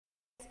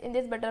in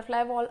this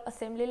butterfly wall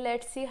assembly,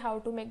 let's see how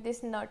to make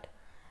this nut.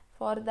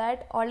 For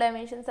that, all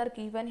dimensions are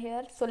given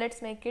here, so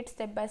let's make it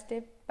step by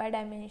step by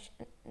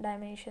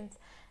dimensions.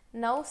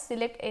 Now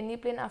select any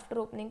plane after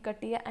opening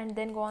CATIA and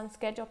then go on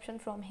sketch option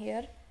from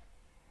here.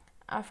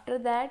 After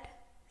that,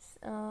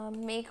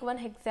 make one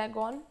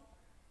hexagon.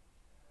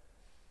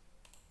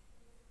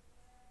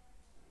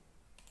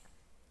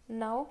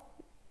 Now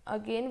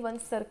again one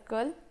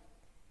circle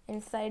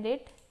inside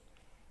it,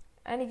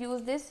 and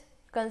use this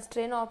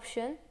constraint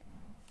option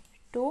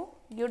to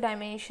give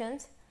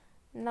dimensions.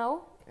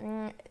 Now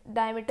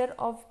diameter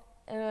of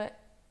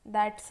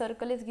that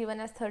circle is given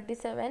as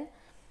 37,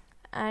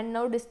 and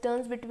now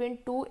distance between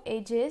two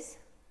edges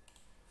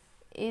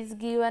is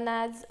given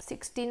as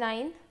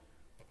 69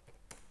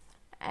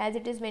 as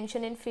it is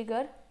mentioned in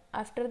figure.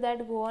 After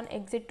that, go on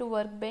exit to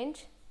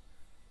workbench.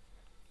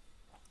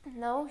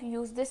 Now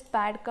use this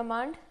pad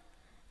command,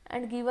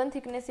 and given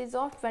thickness is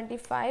of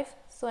 25,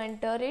 so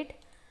enter it.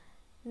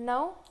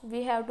 Now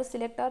we have to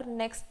select our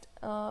next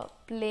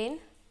plane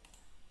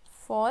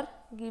for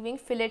giving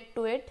fillet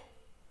to it.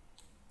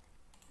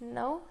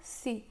 Now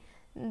see,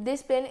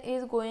 this plane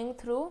is going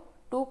through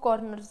two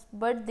corners,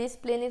 but this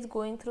plane is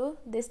going through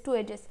these two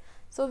edges,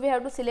 so we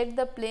have to select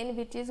the plane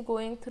which is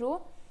going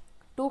through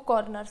two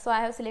corners. So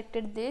I have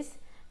selected this,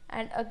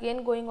 and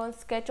again going on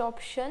sketch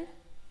option.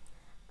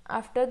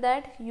 After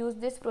that, use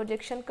this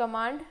projection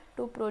command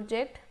to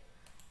project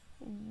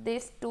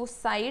these two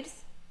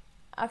sides.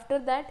 After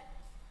that,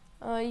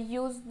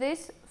 use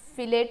this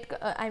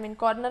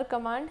corner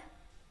command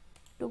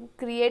to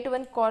create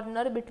one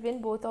corner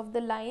between both of the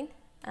line,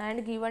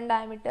 and given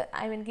diameter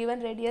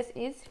given radius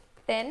is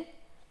 10.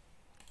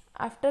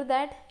 After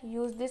that,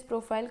 use this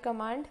profile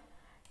command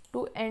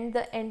to end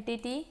the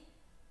entity,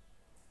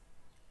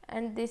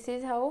 and this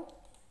is how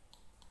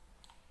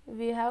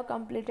we have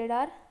completed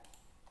our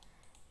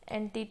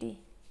entity.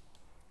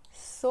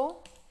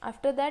 So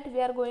after that,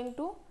 we are going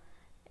to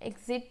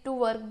exit to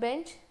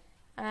workbench,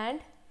 and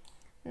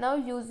now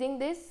using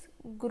this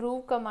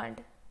groove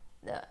command,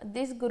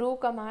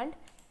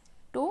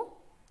 to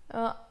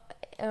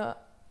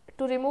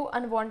remove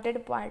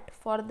unwanted part.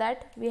 For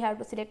that, we have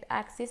to select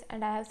axis,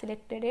 and I have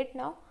selected it.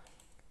 Now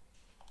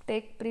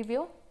take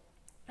preview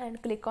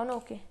and click on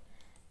OK.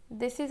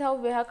 This is how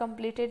we have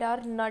completed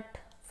our nut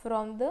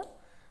from the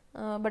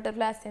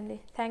butterfly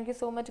assembly. Thank you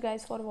so much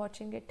guys for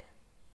watching it.